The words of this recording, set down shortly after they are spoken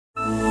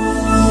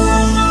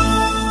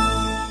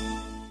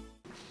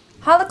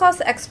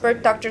Holocaust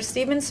expert Dr.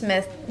 Stephen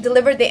Smith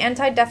delivered the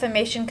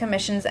Anti-Defamation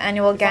Commission's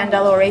annual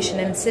Gandel Oration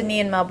in Sydney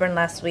and Melbourne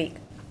last week.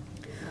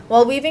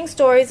 While weaving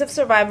stories of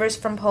survivors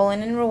from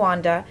Poland and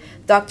Rwanda,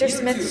 Dr.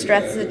 Smith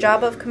stressed the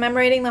job of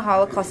commemorating the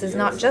Holocaust is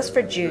not just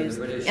for Jews,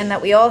 and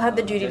that we all have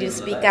the duty to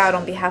speak out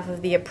on behalf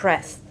of the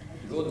oppressed.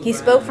 He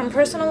spoke from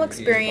personal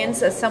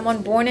experience as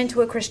someone born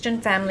into a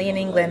Christian family in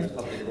England,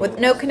 with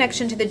no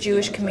connection to the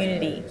Jewish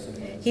community.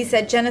 He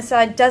said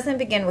genocide doesn't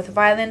begin with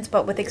violence,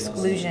 but with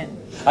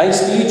exclusion. I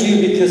exclude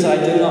you because I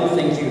do not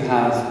think you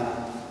have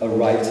a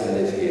right to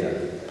live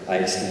here. I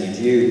exclude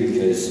you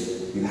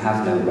because you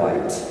have no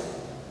right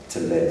to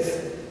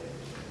live.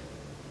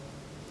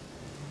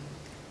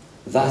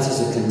 That is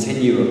a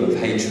continuum of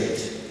hatred.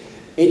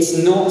 It's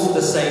not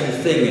the same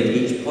thing at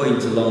each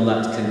point along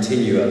that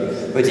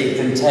continuum, but it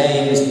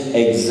contains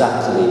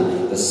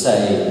exactly the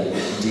same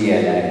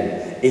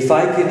DNA. If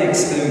I can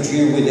exclude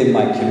you within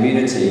my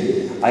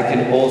community, I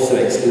can also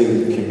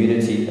exclude the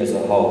community as a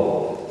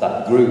whole,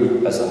 that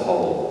group as a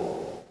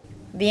whole.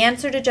 The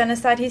answer to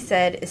genocide, he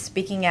said, is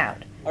speaking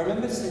out. I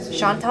remember sitting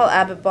Chantal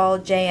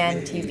Abitbol,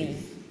 JN TV.